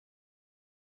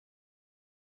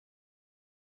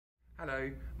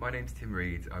Hello, my name's Tim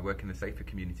Reed. I work in the Safer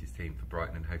Communities team for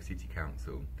Brighton and Hove City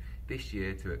Council. This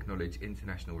year, to acknowledge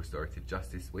International Restorative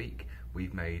Justice Week,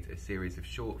 we've made a series of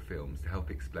short films to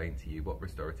help explain to you what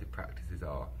restorative practices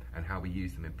are and how we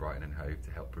use them in Brighton and Hove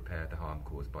to help repair the harm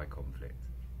caused by conflict.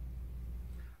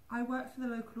 I work for the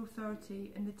local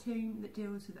authority and the team that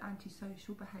deals with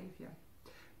antisocial behaviour.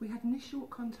 We had initial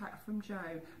contact from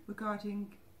Joe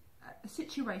regarding a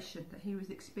situation that he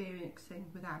was experiencing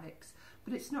with Alex,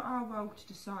 but it's not our role to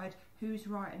decide who's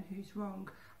right and who's wrong,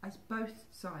 as both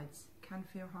sides can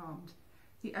feel harmed.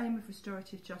 The aim of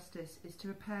restorative justice is to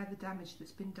repair the damage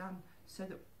that's been done so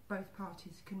that both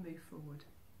parties can move forward.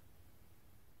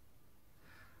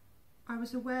 I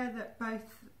was aware that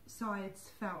both sides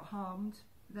felt harmed.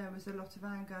 There was a lot of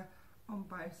anger on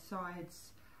both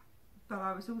sides, but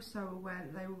I was also aware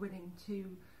that they were willing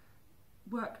to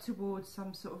work towards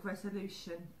some sort of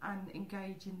resolution and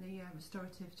engage in the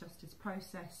restorative justice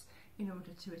process in order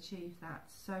to achieve that.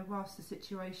 So whilst the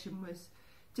situation was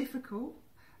difficult,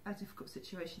 a difficult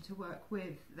situation to work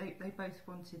with, they both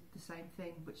wanted the same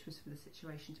thing, which was for the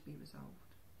situation to be resolved.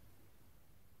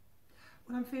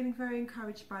 Well, I'm feeling very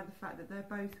encouraged by the fact that they're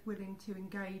both willing to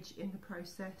engage in the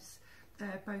process.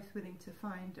 They're both willing to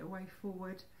find a way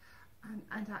forward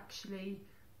and actually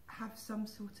have some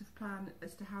sort of plan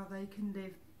as to how they can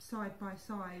live side by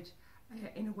side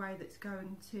in a way that's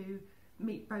going to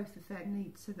meet both of their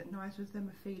needs so that neither of them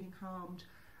are feeling harmed.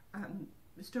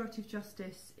 Restorative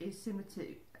justice is similar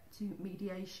to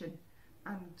mediation,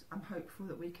 and I'm hopeful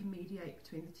that we can mediate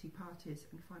between the two parties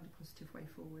and find a positive way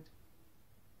forward.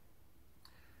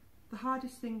 The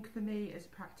hardest thing for me as a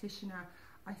practitioner,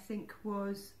 I think,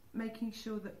 was making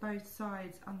sure that both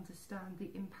sides understand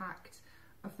the impact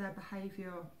of their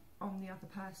behaviour on the other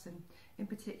person, in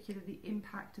particular the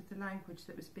impact of the language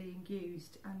that was being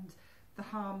used and the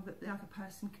harm that the other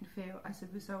person can feel as a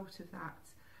result of that,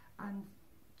 and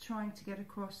trying to get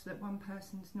across that one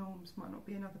person's norms might not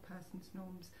be another person's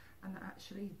norms, and that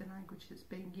actually the language that's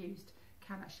being used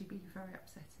can actually be very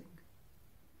upsetting.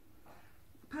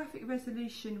 The perfect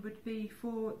resolution would be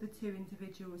for the two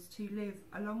individuals to live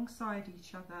alongside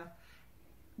each other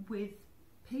with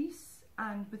peace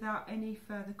and without any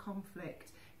further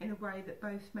conflict, in a way that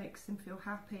both makes them feel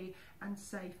happy and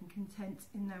safe and content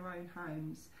in their own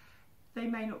homes. They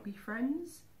may not be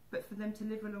friends, but for them to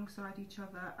live alongside each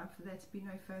other and for there to be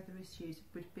no further issues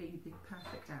would be the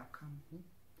perfect outcome.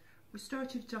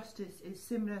 Restorative justice is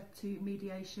similar to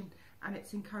mediation, and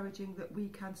it's encouraging that we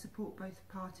can support both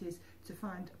parties to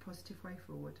find a positive way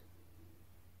forward.